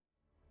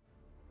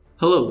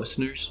Hello,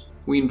 listeners.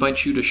 We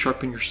invite you to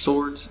sharpen your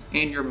swords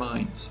and your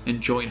minds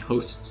and join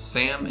hosts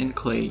Sam and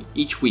Clay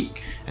each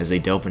week as they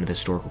delve into the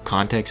historical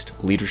context,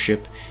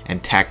 leadership,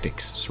 and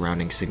tactics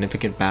surrounding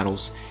significant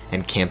battles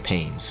and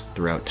campaigns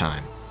throughout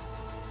time.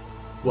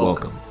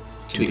 Welcome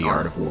to the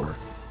Art of War.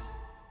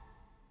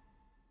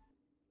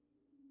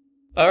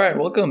 All right,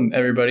 welcome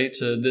everybody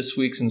to this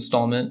week's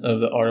installment of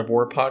the Art of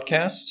War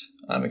podcast.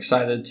 I'm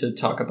excited to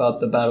talk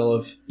about the Battle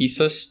of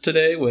Issus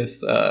today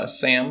with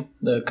Sam,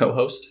 the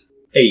co-host.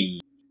 Hey.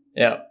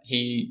 Yeah,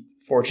 he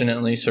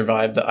fortunately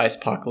survived the ice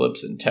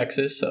apocalypse in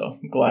Texas, so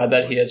I'm glad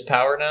that he has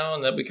power now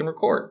and that we can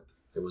record.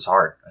 It was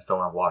hard. I still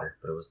don't have water,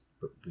 but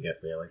we got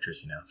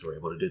electricity now, so we're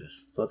able to do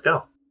this. So let's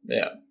go.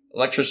 Yeah,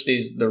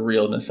 electricity's the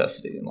real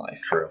necessity in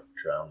life. True.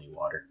 I don't need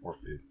water or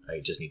food. I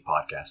just need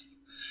podcasts.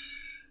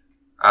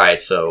 All right,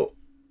 so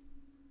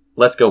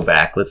let's go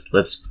back.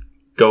 Let's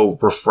go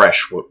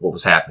refresh what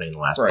was happening in the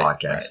last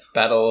podcast. Right.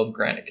 Battle of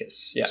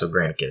Granicus. Yeah. So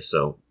Granicus.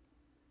 So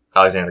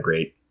Alexander the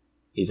Great,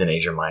 he's in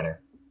Asia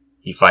Minor.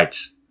 He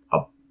fights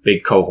a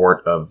big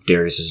cohort of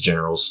Darius's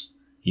generals.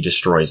 He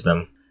destroys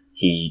them.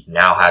 He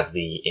now has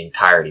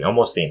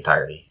almost the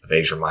entirety of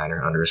Asia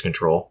Minor under his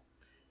control.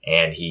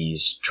 And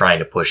he's trying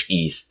to push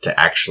east to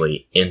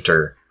actually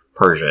enter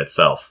Persia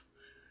itself.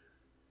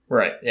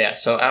 Right, yeah.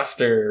 So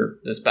after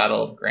this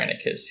Battle of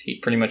Granicus, he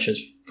pretty much has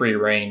free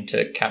reign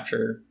to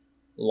capture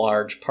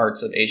large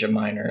parts of Asia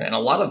Minor. And a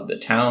lot of the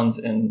towns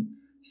and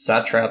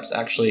satraps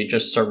actually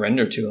just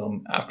surrender to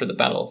him after the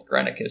Battle of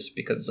Granicus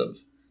because of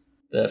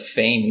the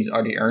fame he's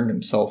already earned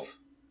himself.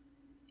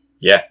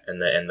 Yeah,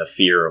 and the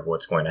fear of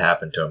what's going to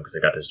happen to him because they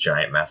got this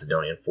giant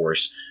Macedonian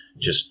force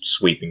just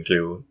sweeping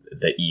through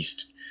the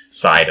east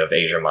side of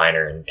Asia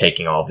Minor and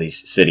taking all of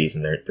these cities,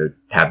 and they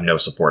have no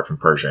support from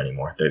Persia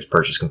anymore.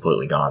 Persia's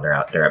completely gone.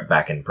 They're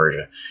back in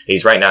Persia.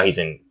 He's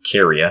in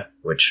Caria,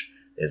 which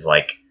is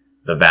like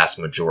the vast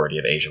majority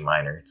of Asia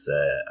Minor. It's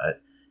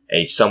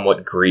a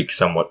somewhat Greek,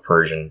 somewhat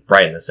Persian,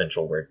 right in the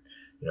central, where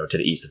to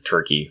the east of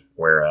Turkey,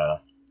 where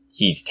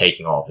he's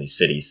taking all of these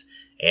cities,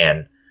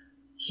 and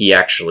he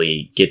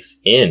actually gets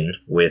in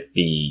with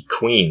the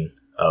queen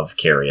of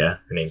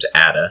Caria. Her name's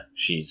Ada.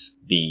 She's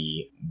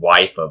the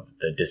wife of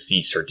her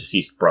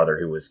deceased brother,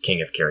 who was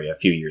king of Caria a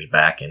few years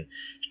back, and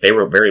they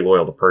were very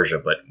loyal to Persia,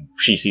 but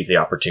she sees the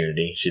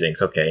opportunity. She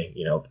thinks, okay,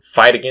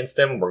 fight against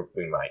them,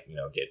 we might,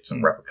 get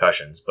some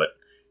repercussions, but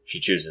she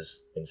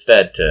chooses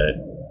instead to,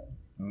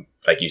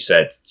 like you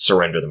said,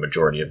 surrender the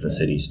majority of the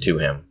cities to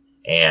him.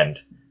 And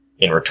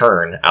in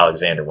return,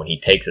 Alexander, when he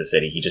takes a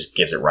city, he just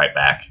gives it right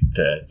back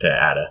to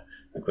Ada,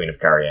 the queen of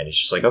Caria, and he's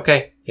just like,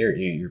 okay, here,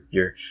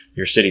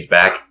 your city's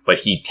back. But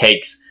he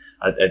takes,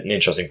 an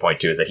interesting point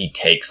too, is that he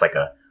takes like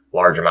a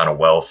large amount of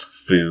wealth,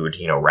 food,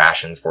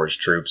 rations for his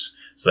troops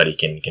so that he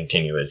can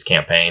continue his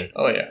campaign.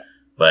 Oh, yeah.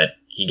 But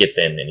he gets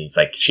in and he's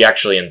like, she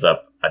actually ends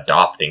up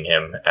adopting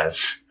him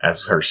as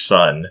her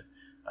son,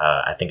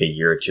 I think a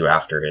year or two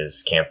after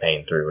his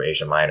campaign through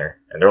Asia Minor.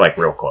 And they're like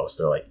real close.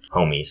 They're like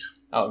homies.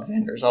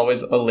 Alexander's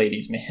always a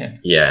ladies' man.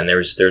 Yeah, and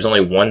there's only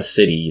one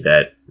city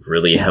that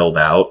really held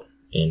out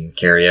in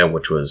Caria,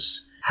 which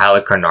was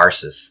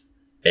Halicarnassus.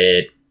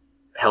 It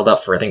held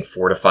out for, I think,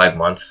 4 to 5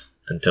 months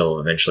until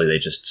eventually they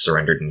just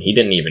surrendered, and he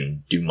didn't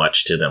even do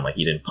much to them. Like,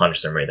 he didn't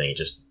punish them or anything. He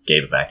just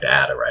gave it back to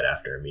Ada right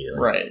after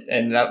immediately. Right,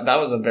 and that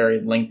was a very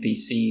lengthy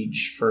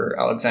siege for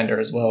Alexander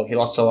as well. He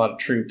lost a lot of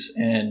troops,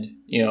 and,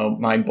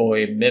 my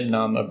boy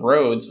Mimnon of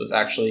Rhodes was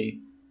actually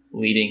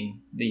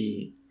leading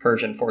the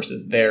Persian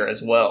forces there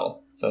as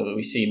well. So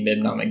we see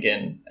Mimnon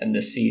again in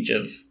the siege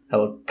of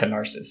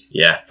Halicarnassus.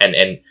 Yeah,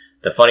 and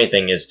the funny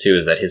thing is, too,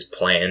 is that his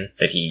plan,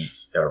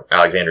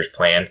 Alexander's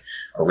plan,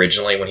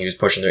 originally when he was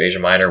pushing through Asia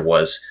Minor,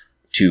 was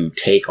to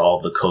take all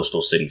of the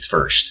coastal cities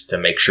first, to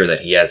make sure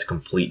that he has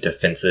complete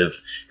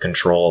defensive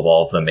control of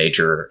all of the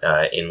major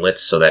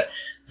inlets so that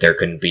there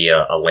can be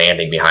a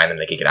landing behind them.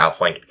 They could get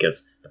outflanked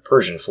because the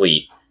Persian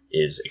fleet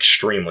is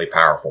extremely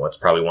powerful. It's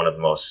probably one of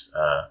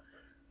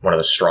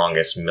the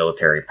strongest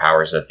military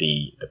powers that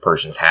the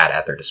Persians had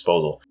at their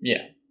disposal.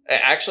 Yeah.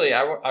 Actually,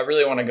 I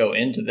really want to go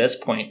into this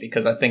point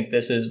because I think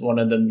this is one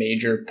of the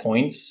major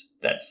points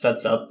that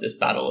sets up this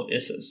Battle of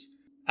Issus.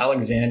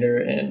 Alexander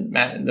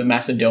and the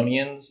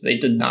Macedonians, they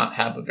did not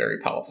have a very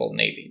powerful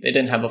navy. They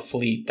didn't have a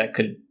fleet that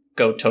could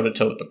go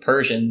toe-to-toe with the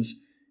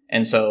Persians.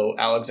 And so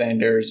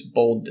Alexander's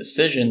bold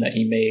decision that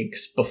he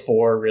makes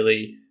before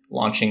really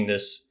launching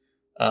this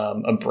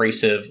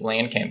abrasive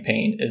land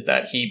campaign is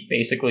that he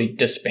basically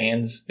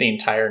disbands the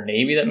entire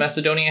navy that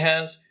Macedonia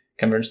has,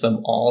 converts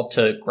them all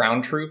to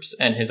ground troops,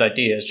 and his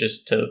idea is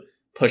just to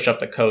push up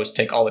the coast,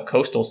 take all the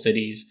coastal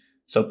cities,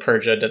 so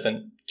Persia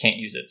can't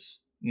use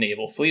its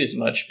naval fleet as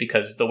much,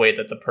 because the way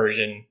that the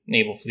Persian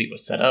naval fleet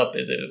was set up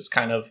is it was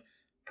kind of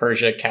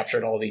Persia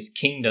captured all these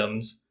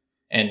kingdoms,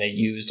 and they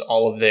used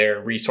all of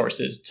their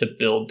resources to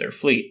build their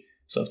fleet.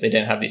 So if they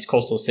didn't have these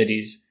coastal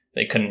cities,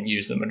 they couldn't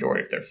use the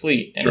majority of their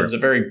fleet. And Sure. it was a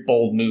very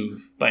bold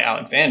move by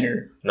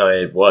Alexander. No,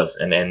 it was,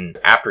 and then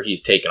after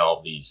he's taken all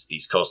of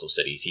these coastal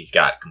cities, he's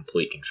got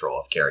complete control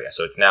of Caria.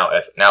 So it's now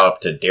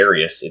up to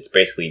Darius. It's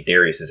basically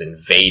Darius is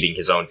invading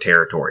his own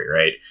territory,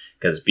 right?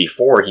 Because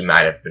before he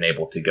might have been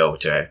able to go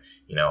to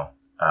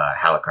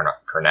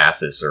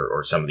Halicarnassus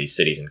or some of these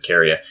cities in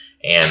Caria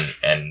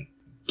and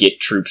get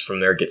troops from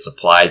there, get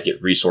supplies,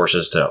 get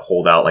resources to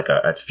hold out like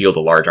a field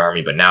a large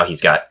army. But now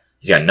he's got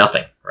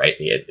nothing, right?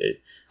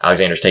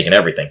 Alexander's taken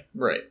everything.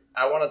 Right.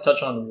 I want to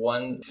touch on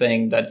one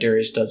thing that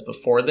Darius does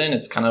before then.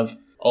 It's kind of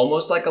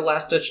almost like a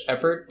last-ditch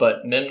effort,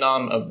 but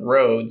Memnon of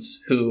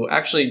Rhodes, who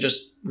actually,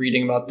 just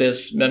reading about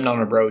this,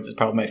 Memnon of Rhodes is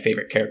probably my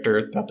favorite character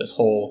about this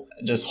whole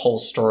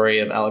story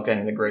of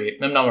Alexander the Great.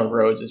 Memnon of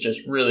Rhodes is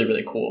just really,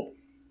 really cool.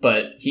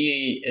 But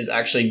he is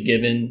actually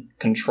given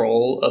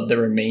control of the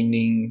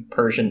remaining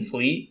Persian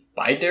fleet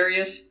by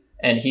Darius,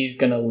 and he's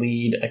going to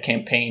lead a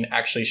campaign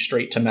actually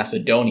straight to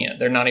Macedonia.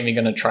 They're not even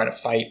going to try to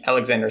fight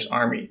Alexander's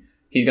army.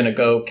 He's going to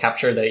go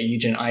capture the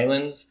Aegean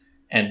Islands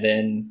and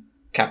then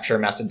capture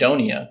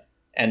Macedonia.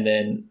 And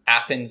then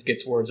Athens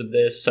gets words of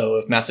this. So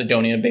if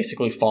Macedonia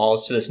basically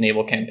falls to this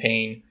naval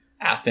campaign,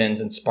 Athens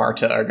and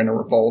Sparta are going to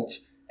revolt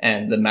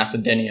and the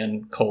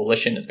Macedonian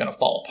coalition is going to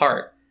fall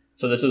apart.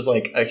 So this was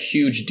like a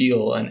huge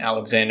deal, and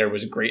Alexander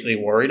was greatly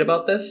worried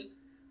about this.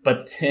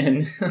 But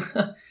then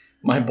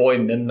my boy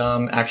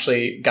Memnon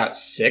actually got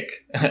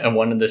sick at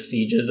one of the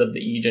sieges of the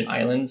Aegean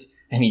Islands,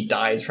 and he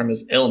dies from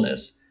his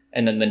illness.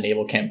 And then the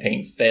naval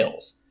campaign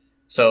fails.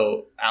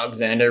 So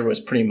Alexander was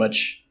pretty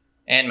much,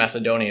 and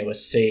Macedonia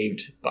was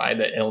saved by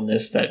the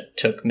illness that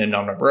took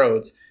Memnon of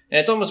Rhodes. And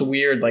it's almost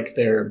weird, like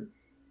their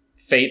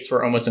fates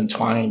were almost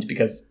entwined,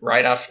 because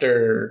right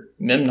after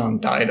Memnon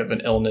died of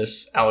an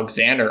illness,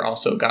 Alexander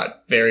also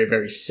got very,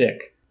 very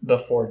sick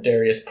before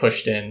Darius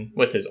pushed in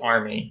with his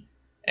army.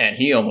 And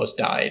he almost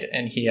died.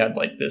 And he had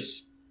like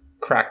this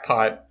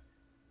crackpot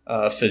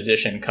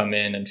physician come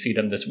in and feed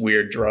him this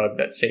weird drug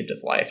that saved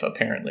his life,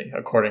 apparently,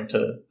 according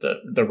to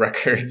the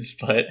records.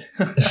 But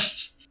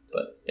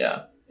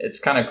yeah, it's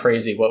kind of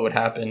crazy what would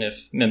happen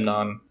if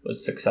Memnon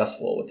was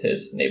successful with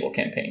his naval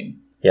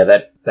campaign. Yeah,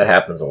 that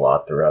happens a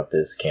lot throughout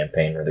this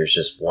campaign, where there's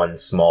just one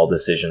small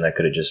decision that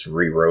could have just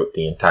rewrote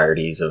the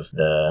entireties of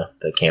the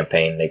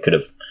campaign. They could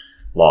have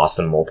lost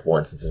in multiple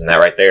instances, and that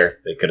right there,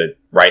 they could have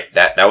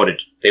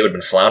they would have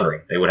been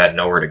floundering. They would have had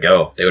nowhere to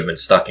go. They would have been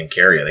stuck in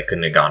Caria. They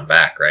couldn't have gone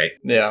back, right?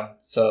 Yeah.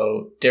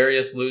 So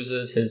Darius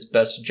loses his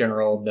best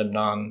general,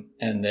 Memnon,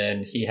 and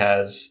then he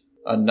has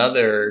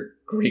another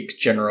Greek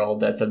general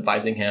that's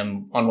advising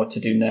him on what to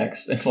do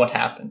next and what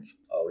happens.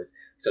 Oh,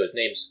 so his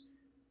name's,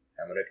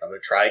 I'm gonna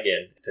try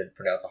again to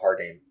pronounce a hard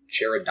name.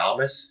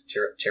 Charidamus.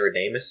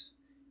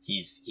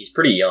 He's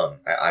pretty young.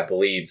 I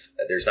believe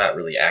there's not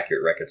really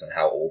accurate records on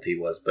how old he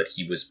was, but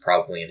he was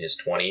probably in his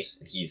 20s,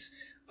 and he's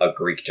a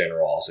Greek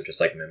general also, just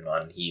like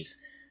Memnon.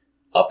 He's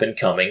up and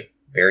coming,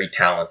 very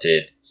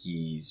talented.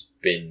 He's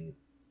been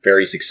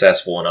very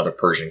successful in other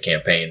Persian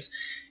campaigns,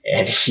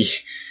 and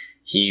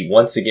he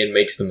once again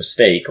makes the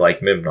mistake,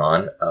 like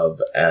Memnon, of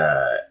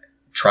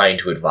trying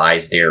to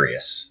advise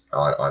Darius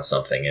on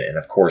something. And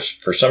of course,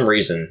 for some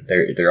reason,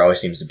 there always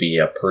seems to be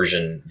a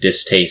Persian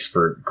distaste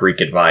for Greek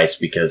advice,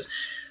 because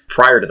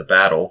prior to the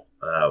battle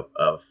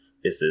of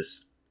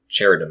Issus,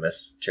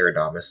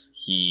 Charidamus,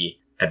 he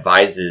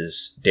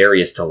advises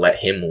Darius to let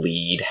him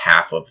lead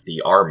half of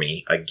the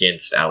army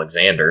against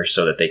Alexander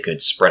so that they could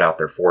spread out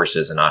their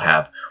forces and not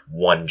have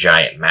one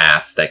giant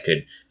mass that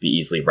could be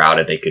easily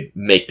routed. They could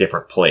make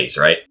different plays,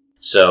 right?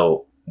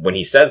 So when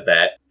he says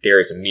that,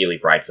 Darius immediately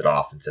writes it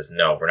off and says,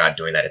 no, we're not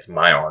doing that. It's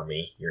my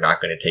army. You're not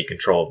going to take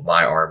control of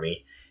my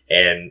army.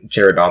 And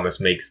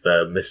Charidamus makes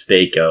the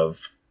mistake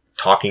of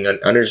talking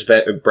under his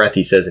breath.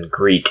 He says in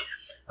Greek,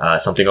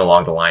 something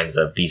along the lines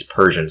of, these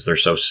Persians, they're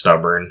so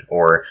stubborn,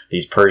 or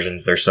these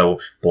Persians, they're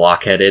so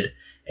blockheaded.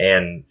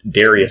 And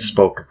Darius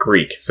spoke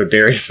Greek. So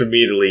Darius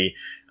immediately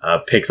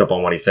picks up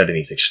on what he said, and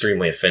he's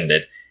extremely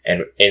offended.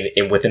 And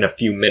within a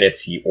few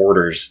minutes, he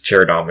orders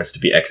Charidamus to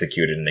be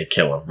executed, and they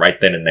kill him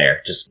right then and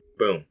there. Just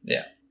boom.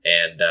 Yeah.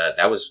 And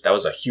that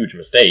was a huge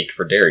mistake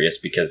for Darius,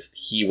 because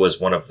he was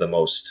one of the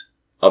most,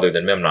 other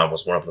than Memnon,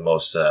 was one of the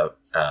most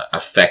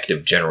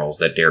effective generals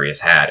that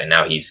Darius had, and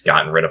now he's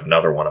gotten rid of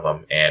another one of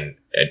them and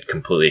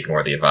completely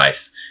ignored the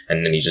advice,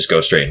 and then he just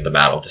goes straight into the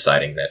battle,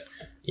 deciding that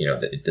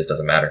that this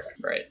doesn't matter.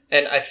 Right.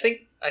 And I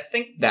think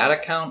that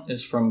account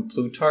is from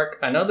Plutarch.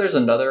 I know there's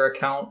another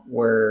account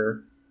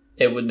where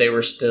they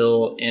were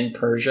still in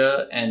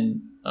Persia,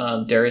 and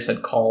Darius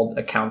had called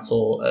a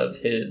council of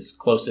his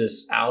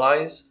closest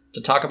allies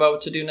to talk about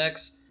what to do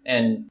next,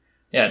 and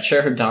yeah,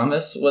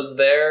 Charidamus was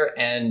there,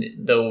 and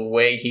the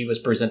way he was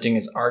presenting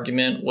his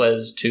argument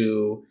was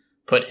to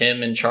put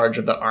him in charge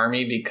of the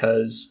army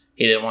because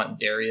he didn't want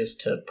Darius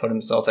to put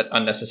himself at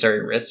unnecessary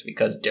risk,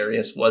 because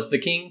Darius was the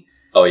king.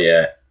 Oh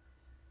yeah,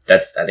 I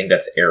think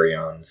that's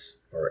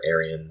Arian's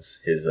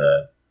his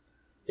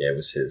it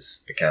was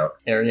his account.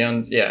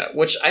 Arian's, yeah,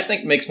 which I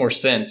think makes more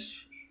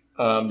sense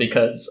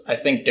because I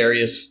think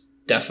Darius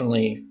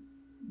definitely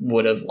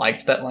would have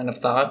liked that line of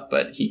thought,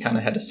 but he kind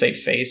of had to save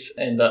face,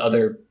 and the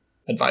other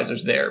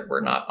advisors there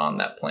were not on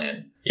that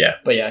plan. Yeah.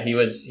 But yeah, he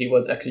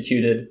was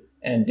executed,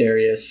 and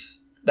Darius,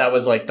 that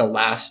was like the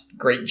last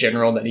great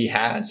general that he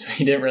had. So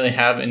he didn't really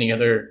have any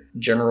other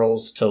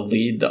generals to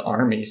lead the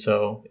army.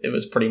 So it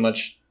was pretty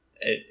much,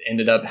 it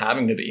ended up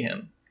having to be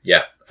him.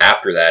 Yeah.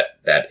 After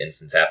that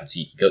instance happens,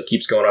 he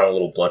keeps going on a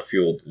little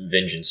blood-fueled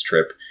vengeance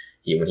trip.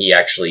 When he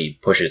actually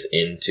pushes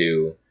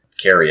into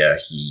Caria,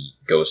 he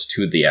goes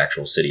to the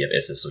actual city of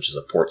Issus, which is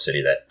a port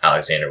city that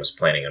Alexander was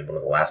planning on, one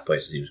of the last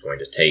places he was going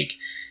to take.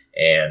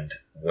 And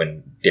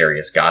when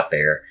Darius got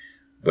there,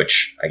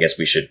 which I guess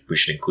we should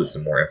include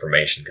some more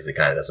information because it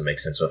kind of doesn't make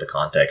sense with the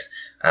context.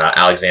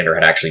 Alexander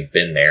had actually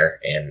been there,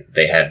 and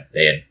they had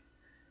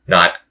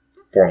not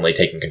formally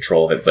taken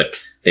control of it, but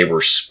they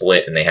were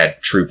split, and they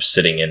had troops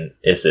sitting in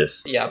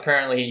Issus. Yeah,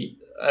 apparently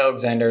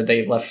Alexander,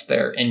 they left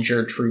their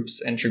injured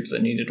troops and troops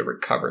that needed to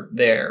recover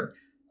there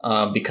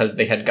because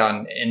they had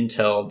gotten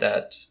intel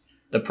that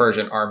the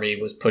Persian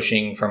army was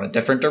pushing from a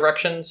different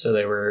direction. So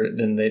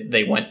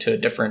they went to a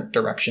different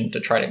direction to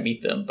try to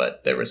meet them,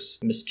 but there was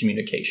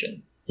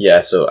miscommunication.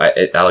 Yeah, so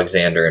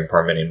Alexander and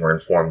Parmenion were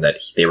informed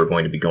that they were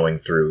going to be going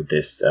through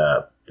this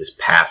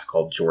pass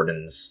called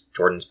Jordan's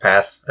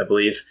Pass, I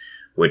believe,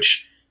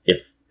 which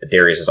if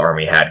Darius'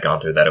 army had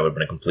gone through that, it would have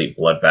been a complete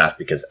bloodbath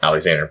because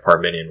Alexander and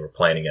Parmenion were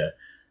planning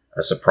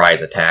a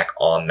surprise attack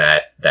on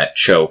that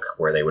choke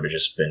where they would have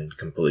just been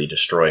completely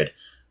destroyed.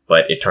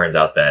 But it turns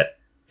out that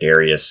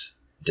Darius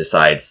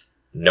decides,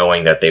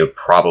 knowing that they would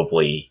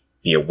probably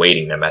be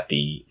awaiting them at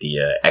the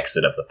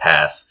exit of the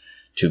pass,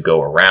 to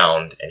go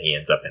around, and he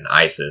ends up in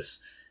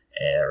Issus,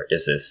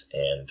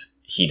 and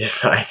he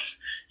decides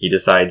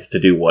to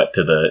do what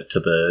to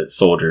the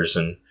soldiers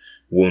and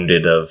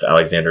wounded of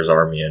Alexander's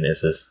army in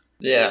Issus.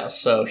 Yeah,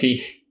 so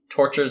he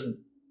tortures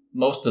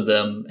most of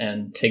them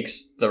and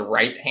takes the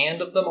right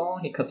hand of them all.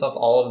 He cuts off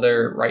all of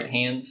their right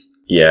hands.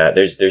 Yeah,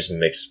 there's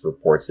mixed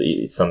reports.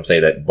 Some say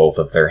that both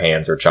of their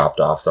hands are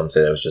chopped off. Some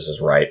say that was just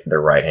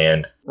their right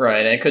hand.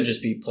 Right, and it could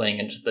just be playing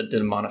into the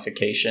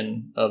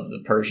demonification of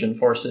the Persian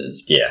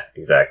forces. Yeah,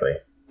 exactly.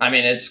 I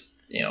mean, it's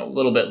a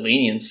little bit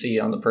leniency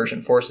on the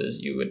Persian forces.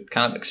 You would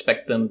kind of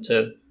expect them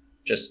to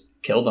just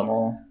kill them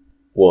all.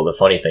 Well, the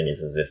funny thing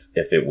is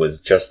if it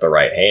was just the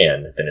right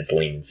hand, then it's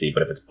leniency.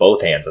 But if it's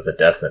both hands, that's a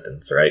death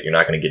sentence, right? You're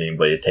not going to get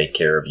anybody to take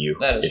care of you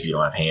if you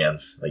don't have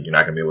hands. Like, you're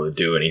not going to be able to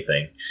do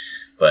anything.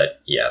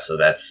 But yeah, so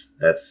that's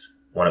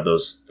one of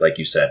those, like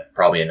you said,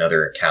 probably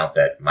another account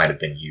that might have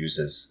been used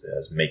as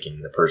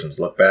making the Persians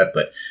look bad.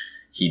 But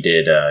he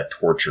did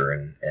torture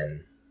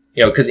and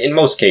because in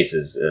most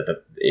cases,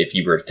 if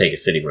you were to take a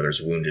city where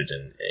there's wounded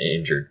and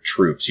injured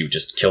troops, you would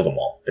just kill them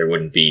all. There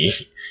wouldn't be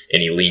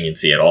any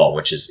leniency at all,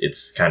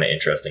 it's kind of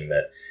interesting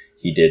that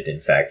he did in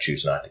fact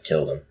choose not to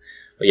kill them.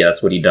 But yeah,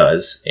 that's what he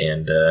does,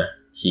 and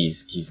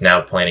he's now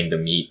planning to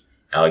meet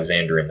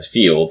Alexander in the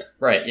field.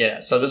 Right, yeah.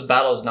 So this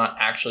battle is not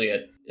actually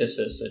at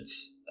Issus.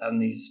 It's on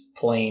these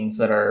plains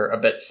that are a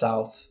bit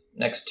south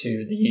next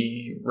to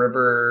the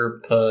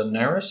river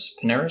Paneris,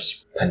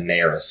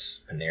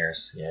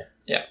 yeah.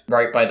 Yeah,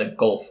 right by the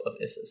Gulf of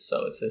Issus.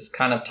 So it's this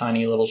kind of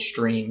tiny little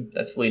stream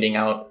that's leading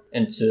out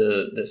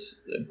into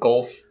this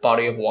Gulf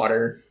body of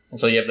water. And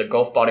so you have the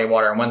Gulf body of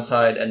water on one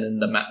side,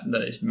 and then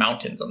there's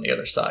mountains on the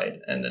other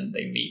side, and then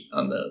they meet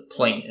on the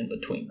plain in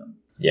between them.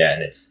 Yeah,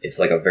 and it's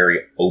like a very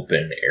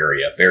open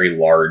area, very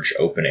large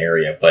open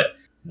area. But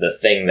the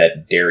thing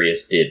that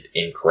Darius did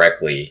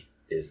incorrectly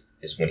is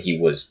when he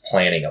was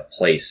planning a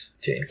place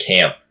to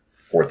encamp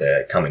for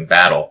the coming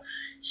battle,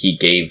 he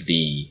gave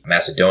the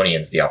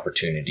Macedonians the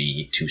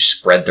opportunity to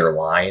spread their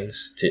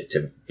lines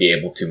to be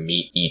able to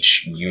meet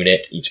each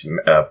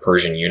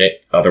Persian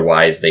unit.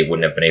 Otherwise, they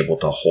wouldn't have been able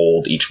to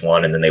hold each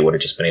one, and then they would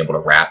have just been able to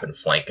wrap and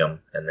flank them,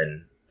 and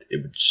then they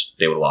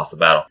would have lost the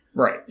battle.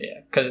 Right,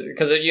 yeah.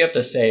 Because you have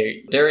to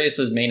say,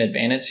 Darius's main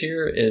advantage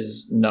here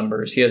is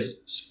numbers. He has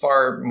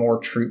far more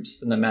troops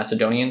than the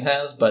Macedonian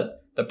has,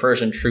 but the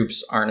Persian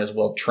troops aren't as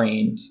well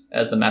trained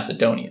as the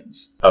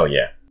Macedonians. Oh,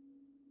 yeah.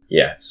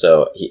 Yeah,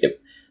 so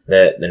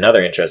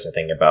another interesting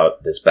thing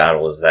about this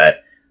battle is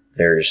that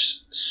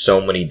there's so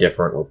many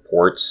different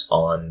reports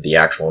on the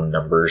actual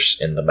numbers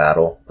in the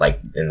battle. Like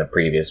in the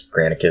previous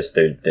Granicus,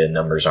 the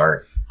numbers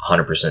aren't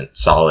 100%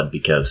 solid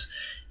because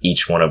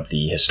each one of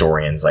the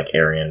historians like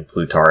Arrian,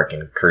 Plutarch,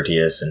 and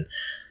Curtius, and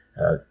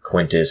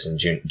Quintus, and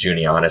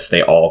Junianus,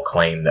 they all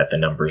claim that the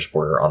numbers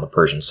were on the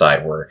Persian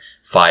side were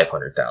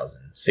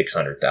 500,000,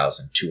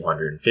 600,000,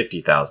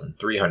 250,000,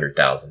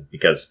 300,000,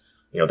 because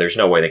there's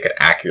no way they could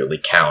accurately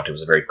count. It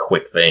was a very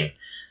quick thing.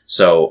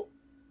 So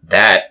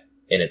that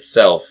in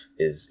itself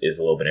is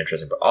a little bit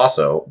interesting. But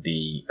also,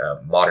 the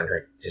modern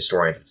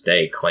historians of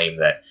today claim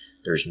that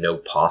there's no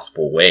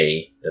possible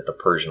way that the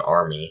Persian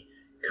army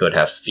could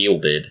have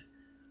fielded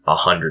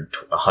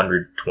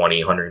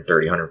 120,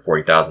 130,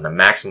 140,000. The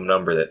maximum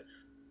number that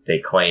they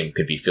claim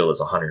could be fielded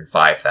is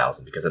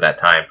 105,000, because at that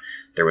time,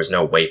 there was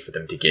no way for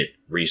them to get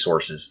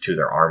resources to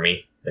their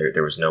army.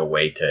 There was no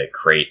way to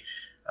create,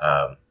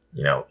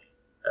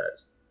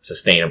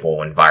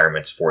 sustainable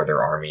environments for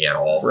their army at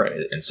all. Right.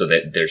 And so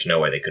that there's no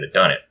way they could have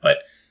done it. But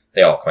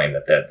they all claim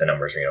that the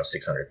numbers are,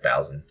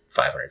 600,000,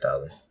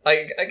 500,000.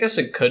 I guess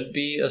it could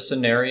be a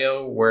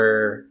scenario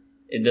where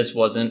this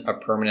wasn't a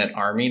permanent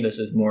army. This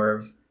is more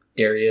of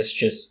Darius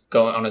just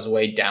going on his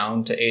way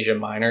down to Asia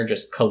Minor,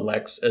 just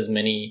collects as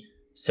many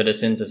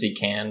citizens as he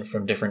can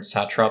from different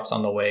satraps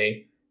on the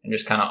way and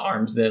just kind of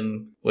arms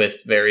them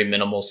with very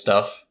minimal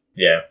stuff.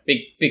 Yeah.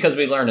 Because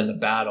we learned in the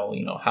battle,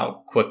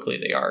 how quickly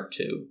they are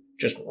to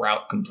just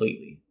rout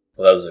completely.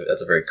 Well,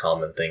 that's a very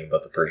common thing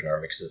about the Persian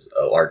army, because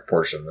a large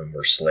portion of them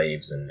were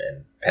slaves and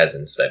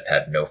peasants that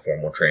had no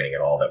formal training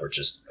at all, that were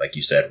just, like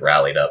you said,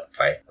 rallied up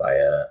by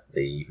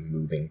the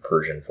moving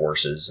Persian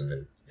forces, and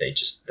then they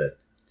just, the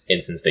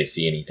instant they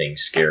see anything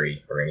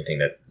scary or anything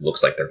that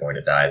looks like they're going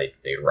to die,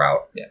 they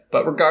rout. Yeah,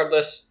 but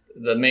regardless,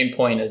 the main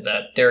point is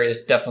that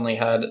Darius definitely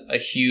had a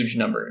huge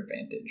number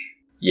advantage.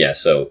 Yeah,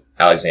 so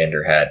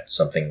Alexander had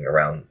something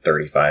around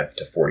 35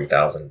 to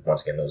 40,000.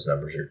 Once again, those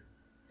numbers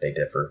they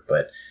differ,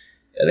 but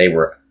they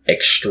were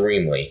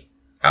extremely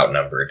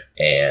outnumbered.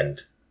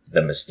 And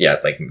the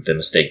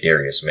mistake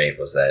Darius made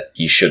was that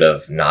he should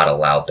have not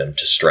allowed them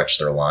to stretch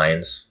their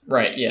lines.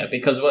 Right, yeah,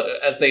 because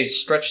as they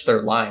stretch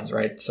their lines,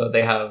 right, so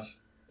they have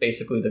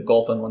basically the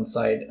Gulf on one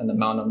side and the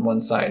mountain on one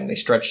side, and they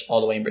stretch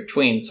all the way in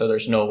between, so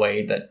there's no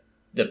way that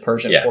the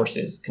Persian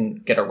forces can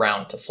get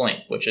around to flank,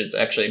 which is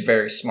actually a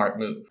very smart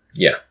move.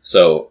 Yeah,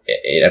 so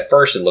at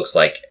first it looks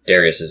like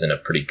Darius is in a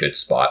pretty good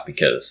spot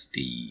because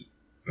the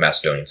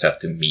Macedonians have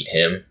to meet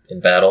him in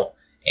battle,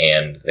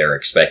 and they're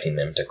expecting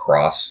them to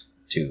cross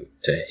to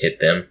hit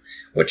them,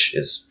 which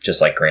is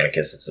just like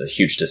Granicus. It's a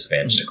huge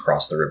disadvantage to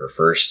cross the river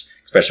first,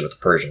 especially with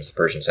the Persians. The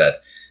Persians had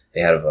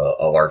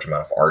a large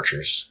amount of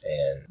archers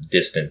and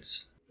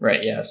distance.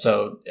 Right, yeah,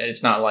 so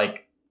it's not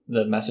like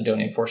the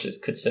Macedonian forces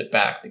could sit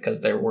back because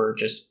there were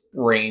just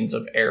rains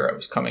of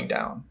arrows coming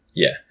down.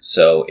 Yeah,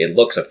 so it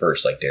looks at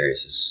first like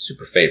Darius is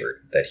super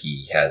favored, that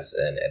he has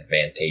an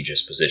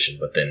advantageous position,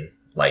 but then,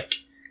 like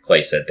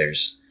Clay said,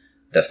 there's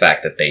the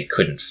fact that they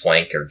couldn't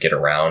flank or get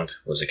around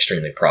was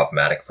extremely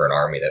problematic for an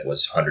army that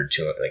was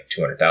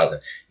 200,000.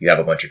 You have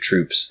a bunch of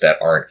troops that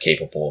aren't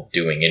capable of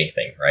doing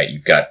anything, right?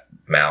 You've got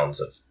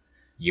mounds of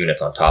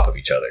units on top of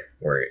each other,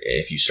 where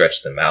if you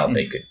stretch them out,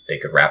 they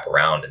could wrap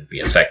around and be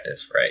effective,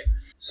 right?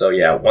 So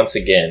yeah, once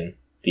again,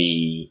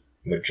 the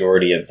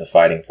majority of the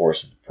fighting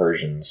force of the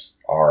Persians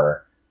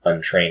are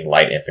untrained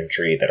light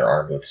infantry that are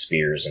armed with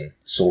spears and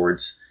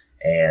swords,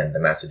 and the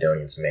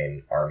Macedonians'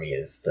 main army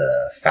is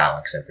the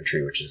phalanx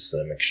infantry, which is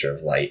a mixture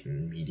of light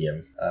and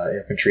medium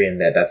infantry, and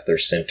that's their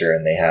center,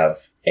 and they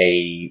have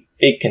a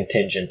big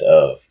contingent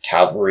of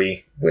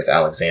cavalry with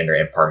Alexander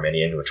and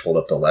Parmenion, which hold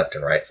up the left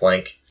and right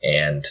flank,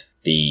 and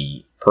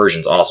the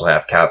Persians also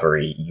have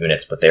cavalry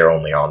units, but they're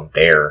only on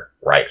their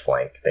right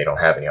flank. They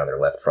don't have any on their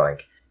left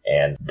flank.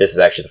 And this is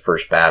actually the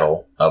first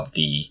battle of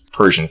the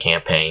Persian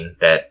campaign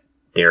that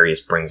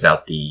Darius brings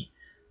out the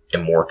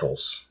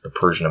Immortals, the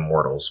Persian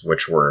Immortals,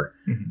 which were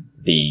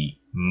the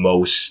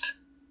most,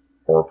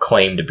 or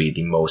claimed to be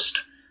the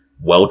most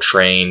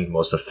well-trained,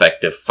 most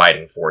effective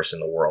fighting force in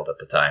the world at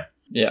the time.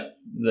 Yeah,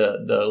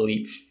 the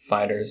elite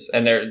fighters,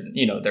 and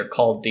they're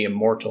called the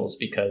Immortals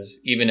because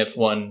even if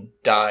one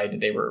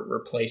died, they were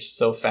replaced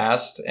so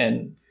fast,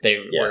 and they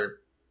were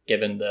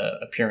given the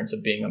appearance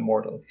of being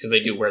immortal because they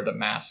do wear the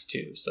mask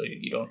too, so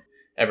you don't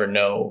ever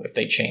know if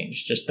they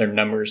change. Just their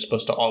number is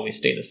supposed to always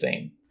stay the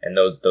same. And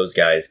those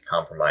guys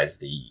comprise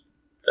the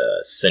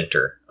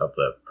center of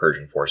the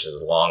Persian forces,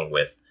 along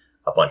with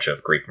a bunch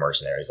of Greek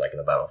mercenaries, like in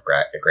the Battle of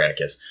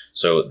Granicus.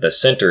 So the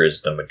center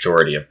is the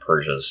majority of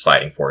Persia's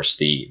fighting force.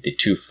 The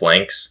two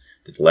flanks,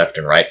 the left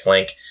and right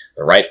flank,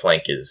 the right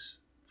flank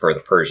is, for the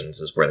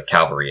Persians, is where the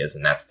cavalry is,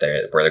 and that's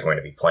where they're going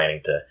to be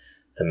planning to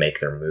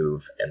make their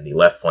move. And the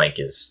left flank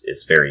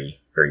is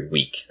very, very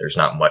weak. There's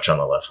not much on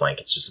the left flank.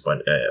 It's just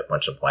a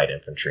bunch of light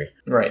infantry.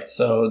 Right.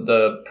 So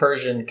the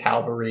Persian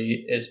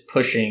cavalry is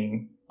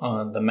pushing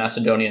on the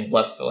Macedonians'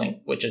 left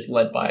flank, which is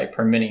led by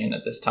Parmenion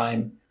at this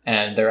time.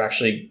 And they're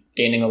actually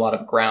gaining a lot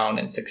of ground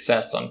and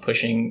success on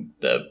pushing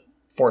the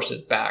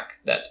forces back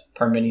that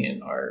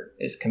Parmenion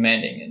is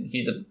commanding. And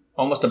he's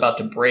almost about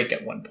to break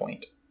at one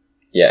point.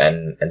 Yeah,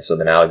 and so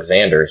then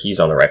Alexander, he's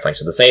on the right flank.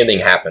 So the same thing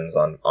happens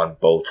on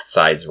both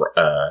sides'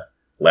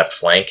 left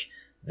flank.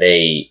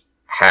 They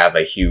have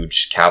a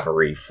huge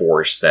cavalry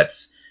force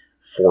that's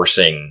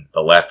forcing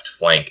the left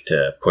flank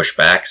to push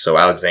back. So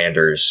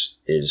Alexander's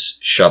is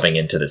shoving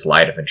into this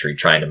light infantry,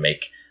 trying to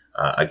make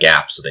a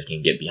gap so they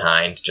can get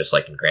behind, just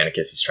like in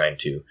Granicus. He's trying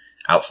to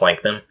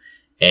outflank them.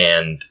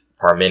 And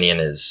Parmenion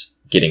is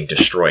getting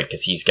destroyed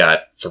because he's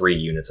got 3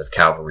 units of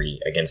cavalry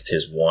against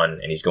his 1,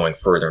 and he's going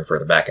further and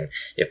further back. And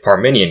if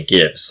Parmenion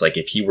gives, like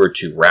if he were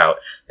to rout,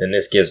 then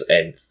this gives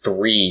a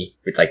 3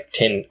 with like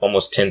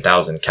almost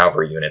 10,000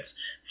 cavalry units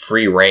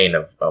free reign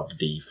of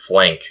the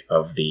flank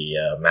of the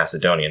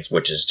Macedonians,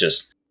 which is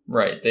just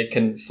right. They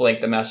can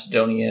flank the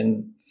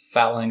Macedonian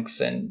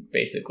phalanx and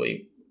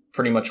basically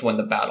pretty much win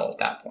the battle at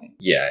that point.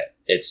 Yeah,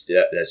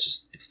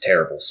 it's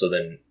terrible. So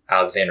then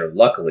Alexander,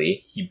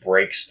 luckily, he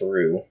breaks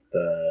through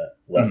the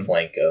left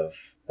flank of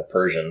the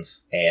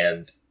Persians,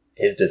 and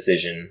his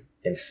decision,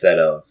 instead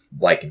of,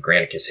 like in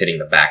Granicus, hitting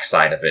the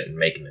backside of it and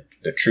making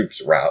the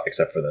troops rout,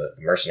 except for the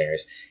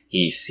mercenaries,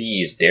 he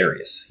sees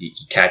Darius. He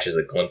catches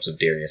a glimpse of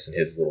Darius and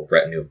his little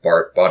retinue of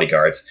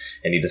bodyguards,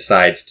 and he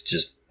decides to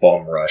just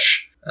bum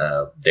rush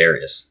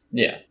Darius.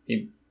 Yeah,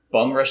 he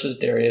bum rushes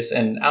Darius,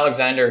 and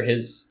Alexander,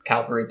 his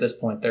cavalry at this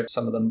point, they're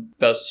some of the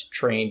best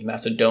trained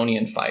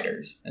Macedonian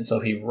fighters, and so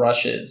he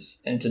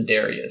rushes into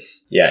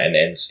Darius. Yeah, and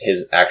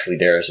his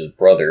Darius's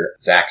brother,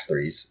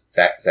 Zaxthres,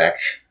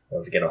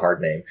 once again a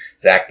hard name,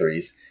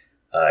 Zaxthres,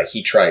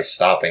 he tries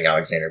stopping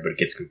Alexander, but it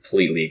gets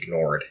completely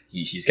ignored.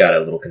 He's got a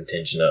little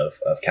contingent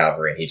of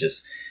cavalry, and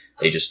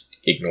they just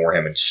ignore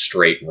him and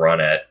straight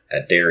run at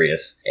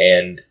Darius.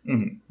 And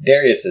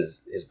Darius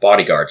his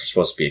bodyguards are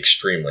supposed to be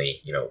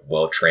extremely,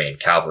 well trained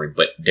cavalry,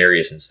 but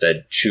Darius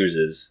instead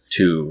chooses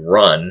to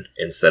run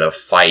instead of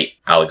fight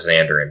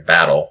Alexander in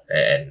battle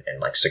and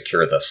like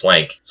secure the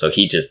flank. So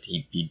he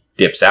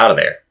dips out of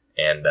there.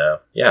 And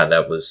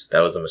that was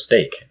a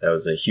mistake. That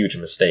was a huge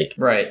mistake.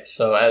 Right.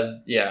 So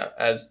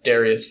as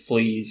Darius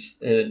flees,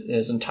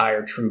 his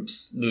entire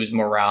troops lose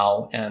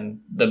morale,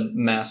 and the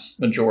mass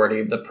majority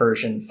of the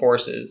Persian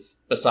forces,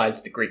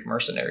 besides the Greek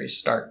mercenaries,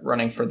 start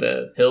running for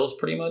the hills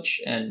pretty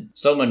much. And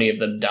so many of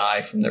them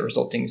die from the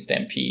resulting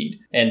stampede.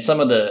 And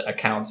some of the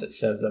accounts, it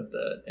says that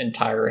the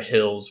entire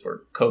hills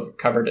were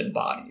covered in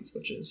bodies,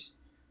 which is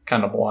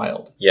kind of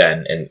wild. Yeah,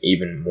 and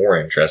even more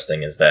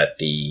interesting is that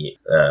the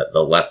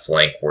left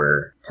flank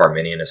where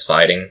Parmenion is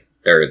fighting,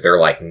 they're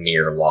like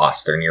near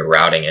lost, they're near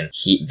routing, and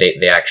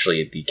they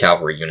actually, the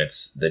cavalry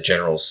units, the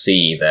generals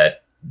see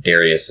that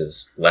Darius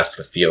has left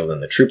the field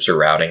and the troops are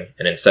routing,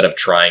 and instead of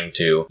trying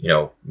to,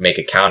 make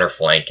a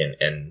counterflank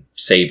and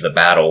save the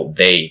battle,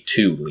 they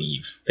too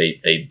leave.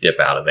 They dip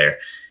out of there.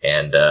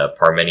 And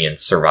Parmenion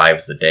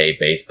survives the day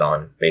based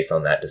on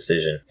that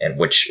decision, and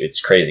which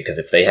it's crazy because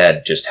if they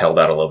had just held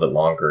out a little bit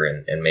longer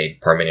and made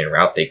Parmenion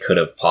rout, they could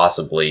have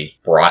possibly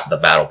brought the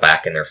battle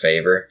back in their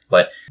favor.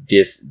 But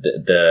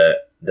the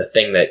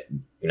thing that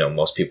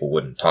most people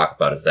wouldn't talk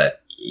about is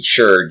that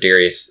sure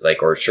Darius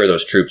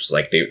those troops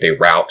they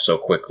rout so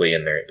quickly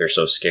and they're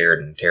so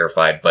scared and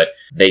terrified, but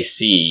they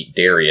see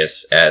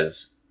Darius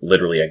as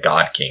literally a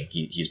god king.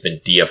 He's been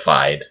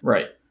deified.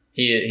 Right.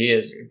 He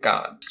is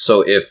God.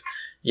 So if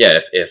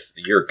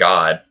your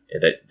God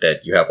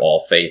that you have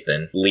all faith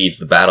in leaves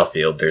the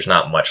battlefield, there's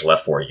not much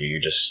left for you.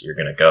 You're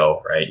going to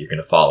go, right? You're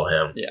going to follow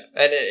him. Yeah.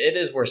 And it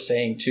is worth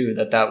saying too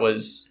that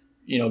was,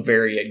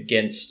 very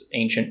against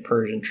ancient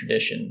Persian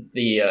tradition.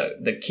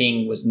 The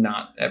king was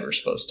not ever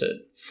supposed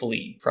to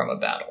flee from a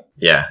battle.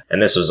 Yeah.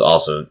 And this was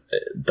also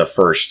the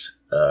first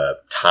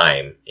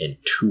time in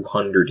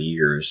 200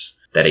 years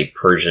that a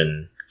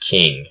Persian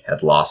king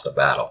had lost a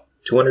battle.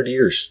 200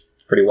 years.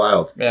 Pretty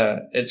wild.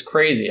 Yeah, it's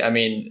crazy. I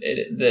mean,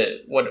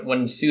 what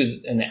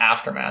ensues in the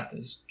aftermath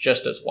is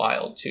just as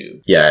wild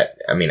too. Yeah,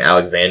 I mean,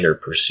 Alexander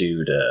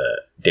pursued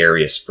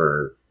Darius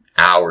for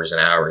hours and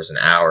hours and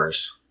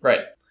hours. Right.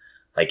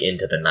 Like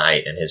into the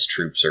night, and his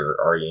troops are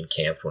already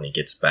encamped when he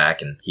gets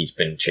back, and he's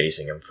been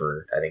chasing him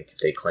for, I think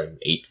they claim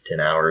 8 to 10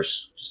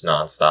 hours, just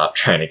nonstop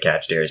trying to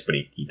catch Darius, but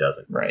he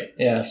doesn't. Right.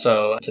 Yeah,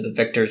 so to the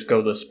victors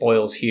go the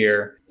spoils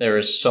here. There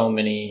is so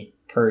many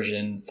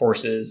Persian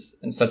forces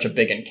in such a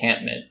big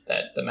encampment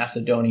that the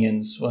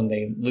Macedonians, when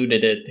they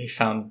looted it, they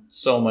found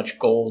so much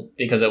gold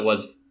because it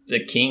was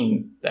the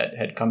king that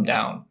had come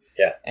down.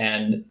 Yeah.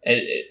 And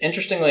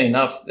interestingly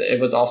enough, it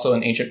was also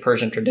an ancient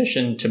Persian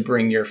tradition to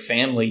bring your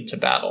family to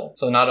battle.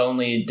 So not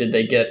only did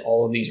they get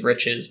all of these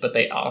riches, but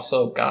they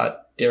also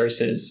got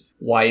Darius's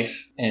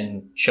wife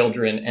and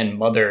children and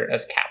mother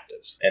as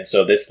captives. And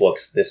so this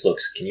looks,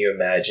 can you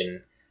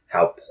imagine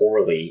how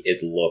poorly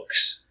it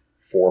looks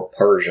for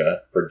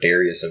Persia, for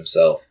Darius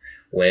himself,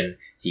 when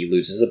he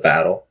loses a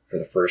battle for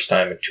the first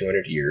time in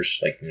 200 years,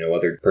 like no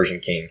other Persian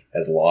king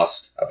has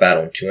lost a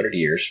battle in 200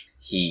 years.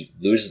 He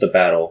loses the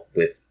battle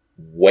with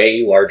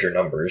way larger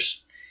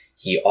numbers.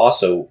 He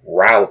also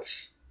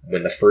routs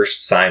when the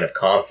first sign of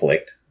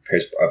conflict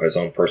of his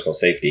own personal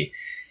safety,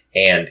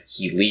 and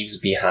he leaves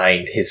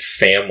behind his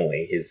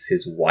family,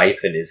 his wife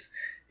and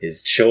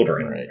his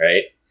children,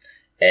 right?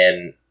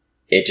 And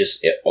it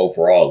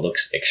overall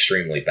looks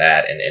extremely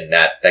bad, and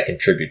that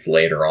contributes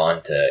later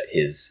on to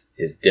his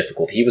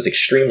difficulty. He was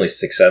extremely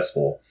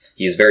successful.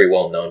 He's very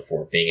well known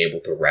for being able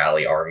to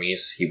rally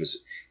armies. He was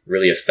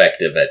really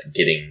effective at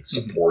getting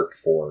support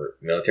for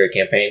military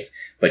campaigns,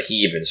 but he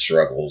even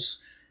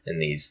struggles in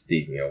these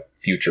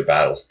future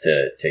battles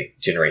to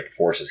generate the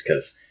forces,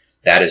 because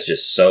that is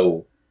just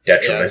so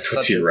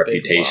detrimental to your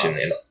reputation.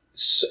 And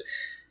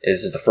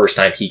this is the first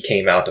time he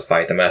came out to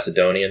fight the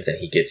Macedonians, and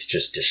he gets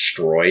just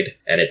destroyed,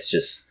 and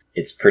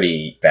it's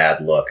pretty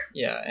bad look.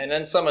 Yeah, and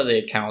then some of the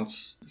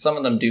accounts, some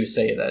of them do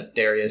say that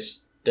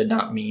Darius did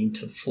not mean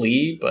to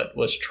flee, but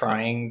was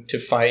trying to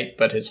fight,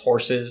 but his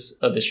horses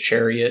of his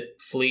chariot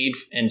fled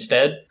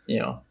instead.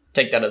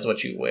 take that as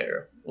what you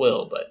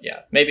will. But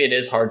yeah, maybe it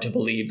is hard to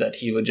believe that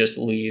he would just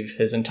leave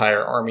his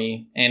entire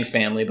army and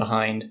family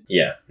behind.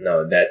 Yeah,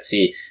 no,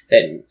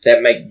 that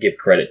might give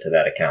credit to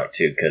that account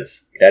too,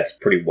 because that's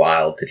pretty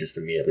wild to just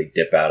immediately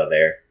dip out of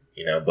there.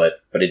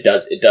 But it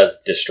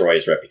does destroy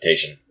his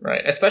reputation.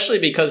 Right, especially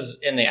because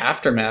in the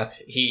aftermath,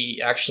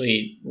 he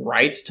actually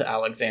writes to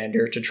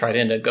Alexander to try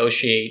to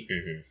negotiate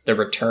the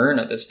return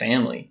of his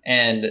family.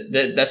 And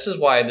this is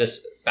why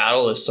this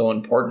battle is so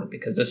important,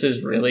 because this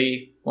is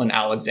really when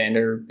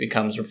Alexander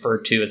becomes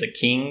referred to as a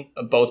king,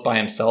 both by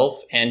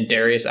himself, and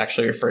Darius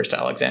actually refers to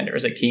Alexander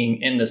as a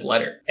king in this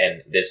letter.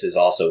 And this is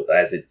also,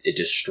 as it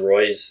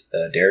destroys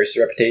Darius'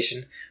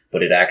 reputation,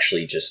 but it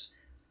actually just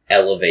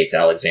elevates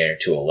Alexander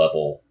to a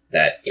level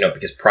that,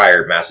 because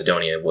prior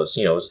Macedonia was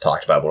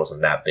talked about, but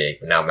wasn't that big.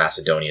 But now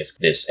Macedonia is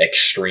this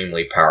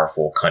extremely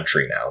powerful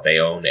country now. They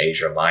own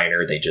Asia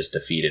Minor. They just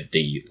defeated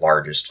the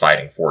largest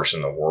fighting force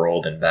in the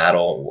world in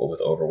battle with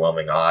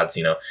overwhelming odds.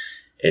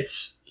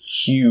 It's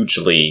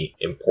hugely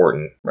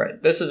important.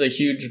 Right. This is a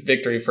huge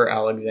victory for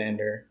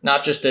Alexander,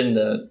 not just in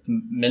the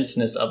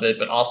immenseness of it,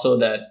 but also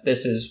that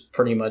this is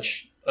pretty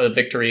much a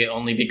victory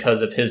only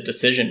because of his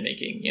decision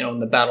making. In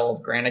the Battle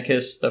of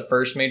Granicus, the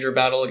first major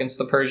battle against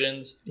the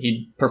Persians,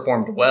 he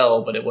performed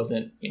well, but it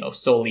wasn't,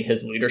 solely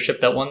his leadership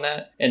that won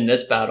that. In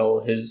this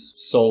battle, his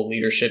sole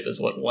leadership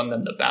is what won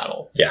them the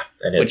battle. Yeah,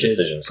 and his which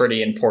decisions. Is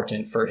pretty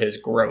important for his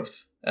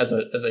growth as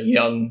a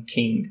young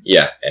king.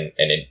 Yeah, and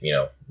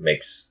it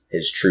makes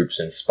his troops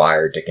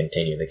inspired to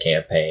continue the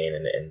campaign,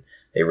 and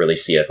they really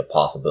see it as a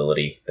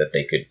possibility that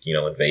they could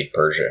invade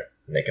Persia.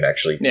 And they can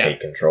actually take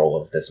control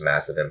of this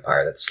massive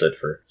empire that stood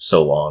for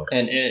so long.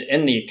 And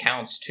in the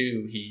accounts,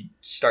 too, he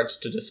starts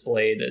to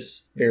display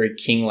this very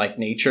king-like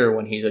nature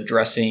when he's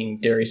addressing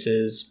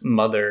Darius's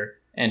mother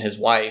and his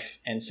wife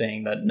and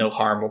saying that no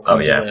harm will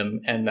come to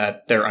them and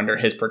that they're under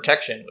his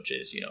protection, which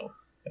is,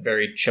 a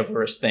very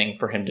chivalrous thing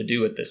for him to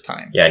do at this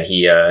time. Yeah, and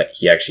he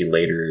actually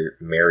later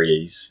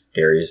marries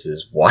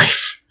Darius's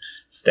wife,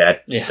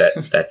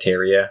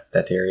 Stateria,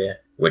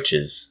 which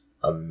is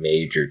a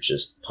major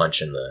just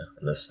punch in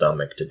the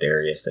stomach to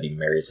Darius that he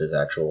marries his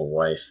actual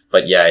wife.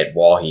 But yeah,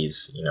 while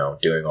he's,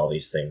 doing all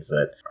these things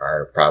that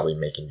are probably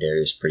making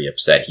Darius pretty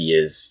upset, he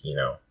is,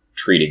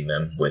 treating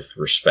them with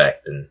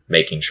respect and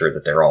making sure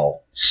that they're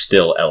all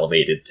still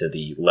elevated to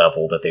the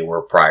level that they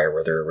were prior,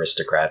 where they're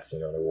aristocrats,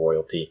 the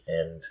royalty.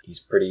 And he's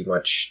pretty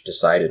much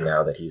decided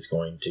now that he's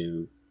going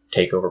to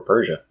take over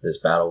Persia. This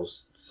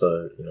battle's,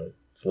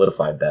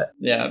 solidified that.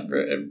 Yeah,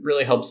 it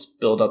really helps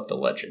build up the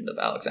legend of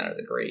Alexander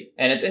the Great.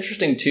 And it's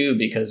interesting, too,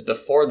 because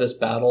before this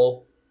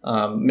battle,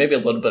 maybe a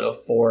little bit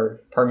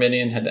before,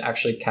 Parmenion had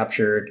actually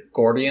captured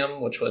Gordium,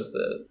 which was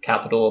the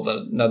capital of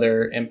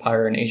another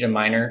empire in Asia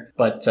Minor.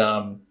 But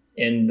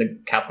in the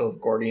capital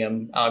of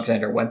Gordium,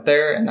 Alexander went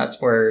there, and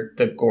that's where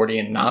the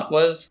Gordian knot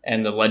was.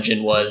 And the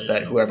legend was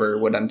that whoever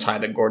would untie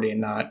the Gordian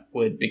knot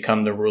would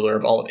become the ruler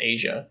of all of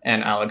Asia.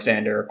 And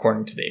Alexander,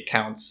 according to the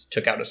accounts,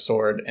 took out a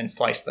sword and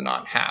sliced the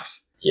knot in half.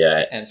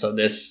 Yeah. And so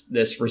this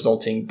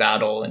resulting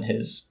battle and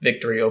his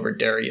victory over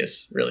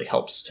Darius really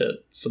helps to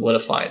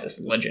solidify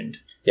this legend.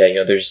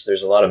 Yeah, there's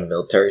a lot of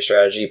military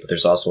strategy, but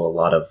there's also a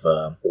lot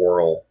of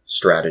oral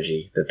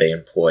strategy that they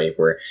employ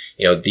where,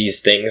 these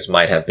things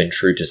might have been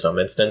true to some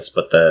instance,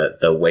 but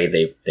the way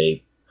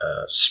they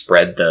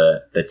spread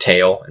the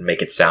tale and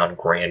make it sound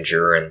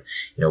grandeur and,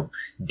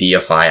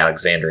 deify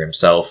Alexander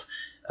himself,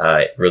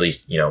 it really,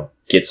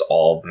 gets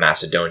all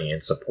Macedonia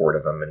in support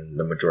of him and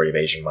the majority of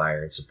Asia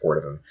Minor in support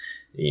of him.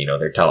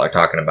 They're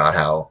talking about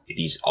how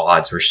these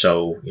odds were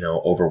so,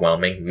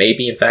 overwhelming.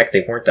 Maybe, in fact,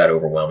 they weren't that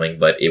overwhelming,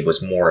 but it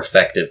was more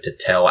effective to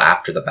tell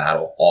after the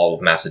battle, all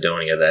of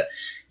Macedonia, that,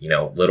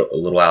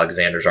 little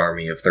Alexander's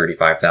army of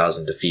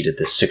 35,000 defeated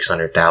the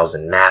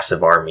 600,000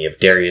 massive army of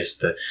Darius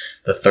the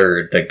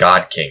Third, the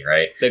God King,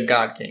 right? The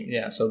God King,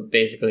 yeah. So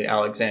basically,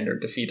 Alexander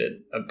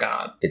defeated a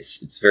god.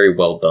 It's very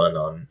well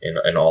done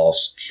in all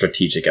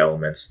strategic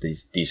elements.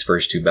 These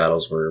first two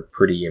battles were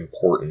pretty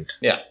important.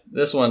 Yeah,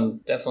 this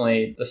one,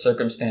 definitely the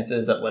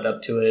circumstances that led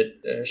up to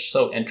it, they're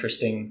so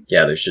interesting.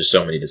 Yeah, there's just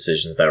so many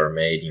decisions that were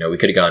made. We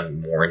could have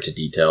gone more into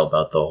detail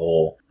about the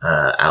whole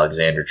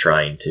Alexander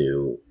trying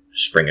to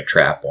spring a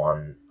trap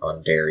on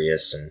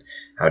Darius and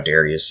how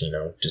Darius,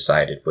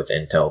 decided with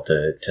intel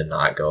to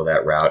not go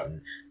that route,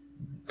 and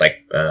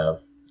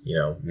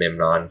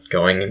Memnon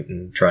going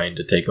and trying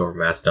to take over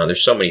Macedon.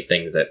 There's so many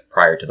things that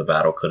prior to the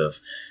battle could have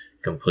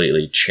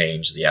completely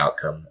changed the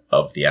outcome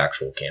of the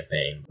actual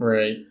campaign.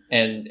 Right.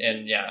 And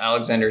yeah,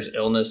 Alexander's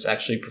illness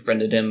actually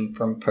prevented him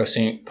from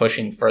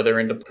pushing further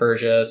into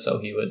Persia, so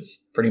he was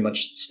pretty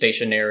much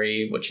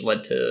stationary, which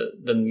led to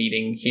the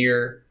meeting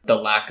here. The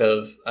lack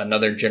of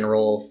another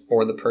general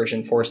for the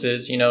Persian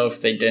forces.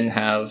 If they didn't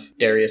have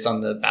Darius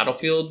on the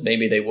battlefield,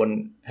 maybe they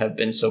wouldn't have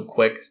been so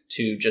quick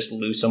to just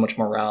lose so much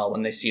morale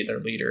when they see their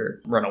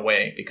leader run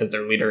away, because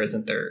their leader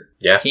isn't their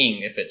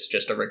king if it's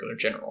just a regular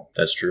general.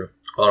 That's true.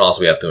 Well, and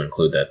also we have to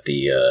include that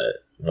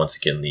once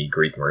again, the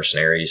Greek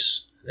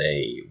mercenaries,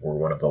 they were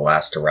one of the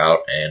last to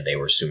rout, and they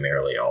were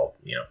summarily all,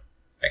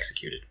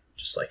 executed,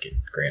 just like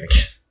in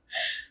Granicus.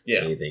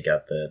 Yeah. They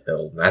got the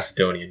old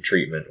Macedonian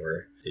treatment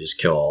where they just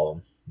kill all of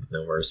them with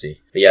no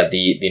mercy. But yeah,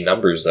 the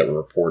numbers that were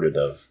reported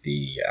of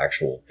the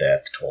actual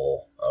death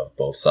toll of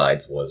both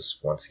sides was,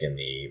 once again,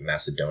 the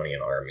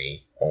Macedonian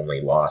army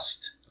only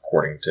lost,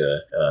 according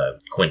to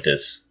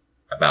Quintus,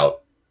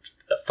 about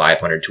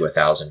 500 to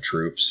 1,000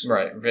 troops.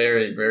 Right,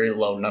 very, very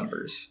low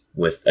numbers.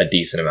 With a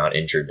decent amount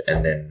injured.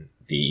 And then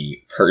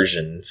the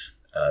Persians,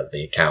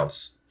 the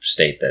accounts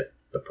state that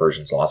the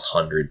Persians lost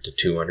 100 to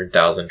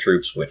 200,000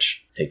 troops,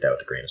 which, take that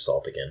with a grain of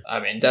salt again. I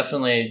mean,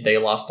 definitely they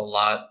lost a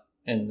lot.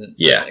 And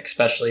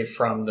especially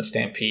from the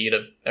stampede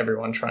of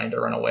everyone trying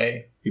to run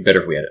away. It'd be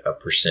better if we had a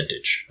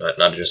percentage,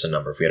 not just a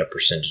number. If we had a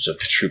percentage of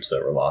the troops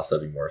that were lost,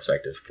 that'd be more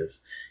effective.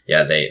 Because,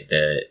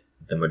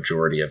 the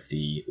majority of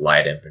the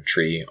light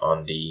infantry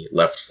on the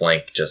left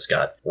flank just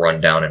got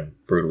run down and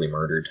brutally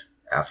murdered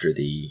after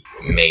the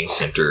main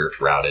center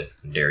routed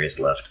and Darius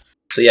left.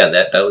 So yeah,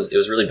 it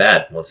was really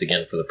bad once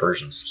again for the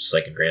Persians. Just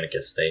like in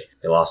Granicus,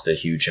 they lost a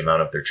huge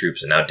amount of their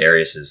troops, and now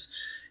Darius is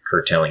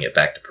curtailing it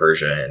back to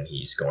Persia, and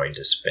he's going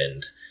to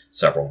spend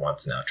several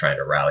months now trying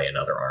to rally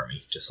another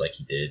army, just like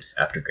he did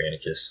after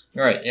Granicus.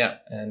 Right, yeah.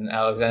 And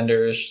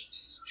Alexander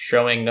is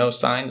showing no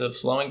signs of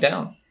slowing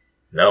down.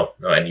 No,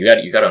 and you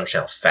got to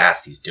understand how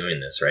fast he's doing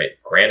this, right?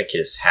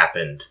 Granicus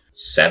happened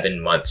 7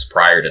 months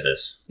prior to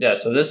this. Yeah,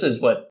 so this is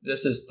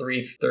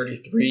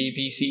 333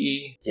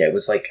 BCE? Yeah, it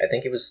was I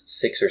think it was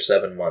 6 or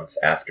 7 months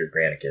after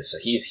Granicus. So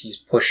he's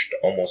pushed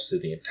almost through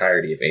the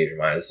entirety of Asia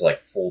Minor. This is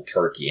like full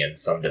Turkey and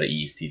some to the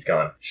east. He's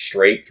gone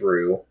straight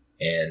through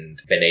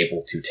and been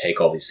able to take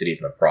all these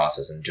cities in the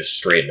process and just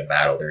straight into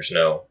battle. There's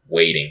no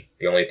waiting.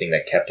 The only thing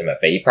that kept him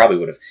at bay, he probably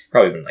would have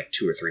been like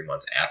 2 or 3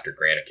 months after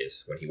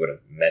Granicus when he would have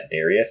met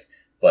Darius.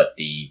 But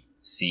the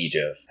siege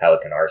of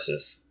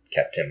Halicarnassus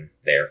kept him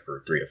there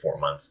for 3 to 4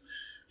 months.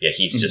 Yeah,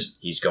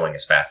 he's going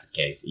as fast as he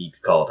can. You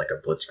could call it like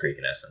a blitzkrieg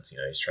in essence.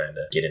 He's trying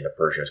to get into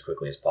Persia as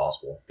quickly as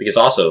possible. Because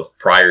also,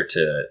 prior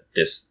to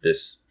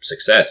this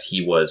success,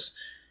 he was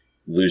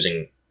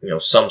losing,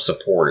 some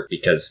support,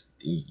 because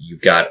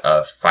you've got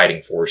a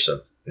fighting force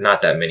of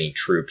not that many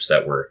troops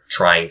that were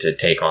trying to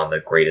take on the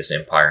greatest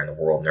empire in the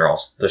world, and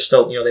they're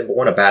still, they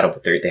won a battle,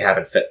 but they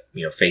haven't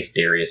faced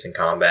Darius in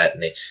combat,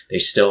 and they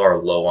still are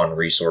low on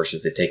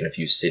resources. They've taken a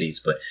few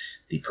cities, but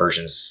the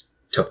Persians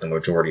took the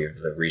majority of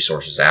the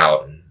resources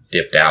out and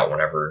dipped out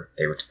whenever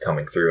they were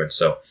coming through, and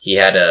so he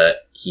had a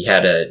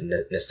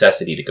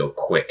necessity to go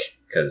quick,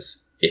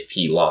 because if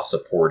he lost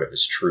support of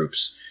his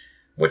troops,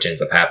 which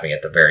ends up happening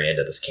at the very end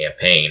of this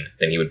campaign,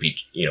 then he would be,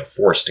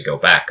 forced to go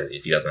back, because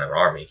if he doesn't have an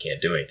army, he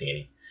can't do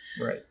anything.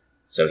 Right.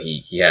 So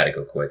he had to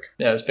go quick.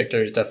 Yeah, this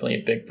victory is definitely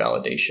a big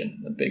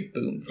validation, a big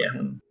boom for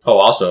him. Oh,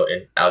 also,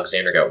 and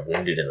Alexander got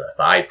wounded in the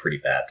thigh pretty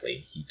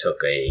badly. He took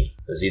it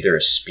was either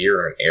a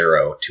spear or an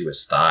arrow to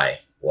his thigh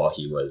while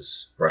he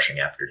was rushing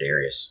after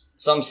Darius.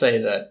 Some say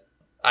that,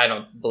 I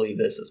don't believe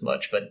this as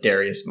much, but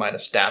Darius might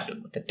have stabbed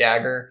him with a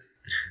dagger.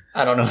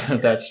 I don't know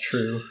if that's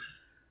true.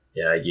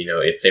 Yeah,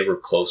 if they were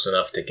close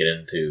enough to get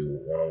into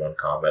one-on-one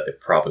combat, there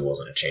probably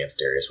wasn't a chance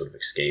Darius would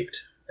have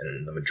escaped.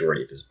 And the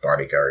majority of his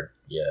bodyguard,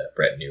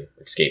 retinue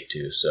escaped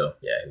too. So,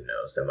 who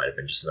knows? That might have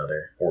been just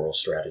another oral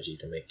strategy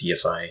to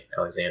deify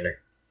Alexander.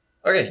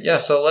 Okay, yeah,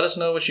 so let us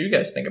know what you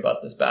guys think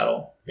about this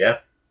battle. Yeah,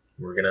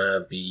 we're going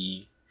to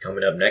be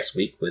coming up next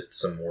week with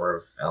some more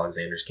of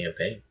Alexander's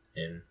campaign.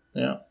 And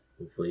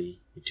hopefully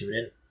you tune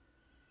in.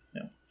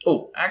 Yeah.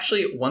 Oh,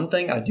 actually, one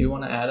thing I do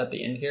want to add at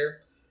the end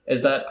here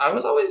is that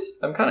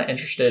I'm kind of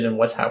interested in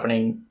what's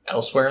happening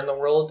elsewhere in the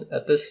world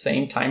at this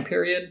same time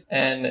period.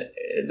 And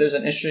there's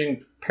an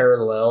interesting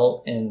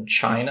parallel in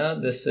China.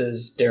 This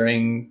is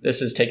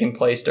taking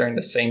place during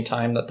the same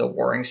time that the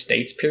Warring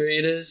States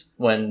period is,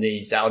 when the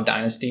Zhou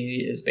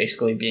dynasty is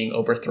basically being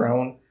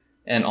overthrown,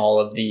 and all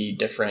of the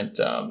different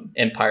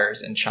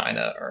empires in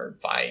China are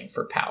vying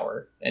for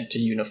power and to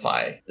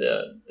unify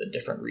the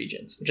different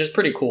regions, which is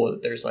pretty cool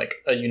that there's like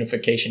a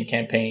unification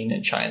campaign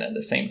in China at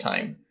the same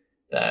time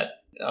that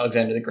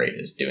Alexander the Great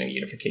is doing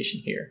unification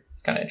here.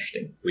 It's kind of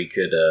interesting. We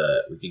could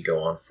go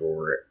on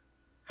for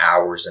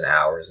hours and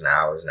hours and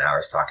hours and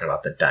hours talking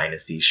about the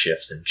dynasty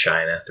shifts in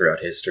China throughout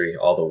history,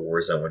 all the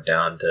wars that went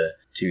down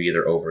to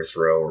either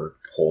overthrow or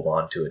hold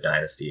on to a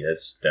dynasty.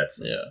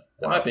 That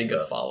might be a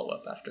good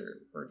follow-up after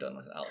we're done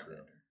with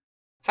Alexander.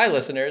 Hi,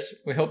 listeners.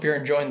 We hope you're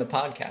enjoying the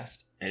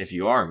podcast. And if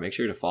you are, make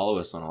sure to follow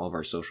us on all of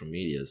our social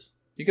medias.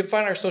 You can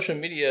find our social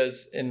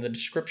medias in the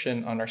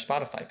description on our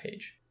Spotify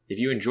page. If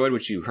you enjoyed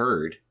what you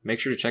heard, make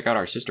sure to check out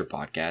our sister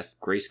podcast,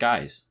 Gray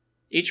Skies.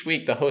 Each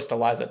week, the host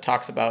Eliza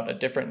talks about a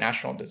different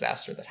national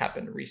disaster that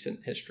happened in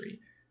recent history.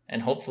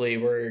 And hopefully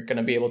we're going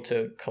to be able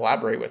to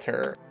collaborate with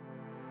her.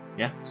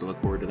 Yeah, so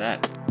look forward to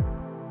that.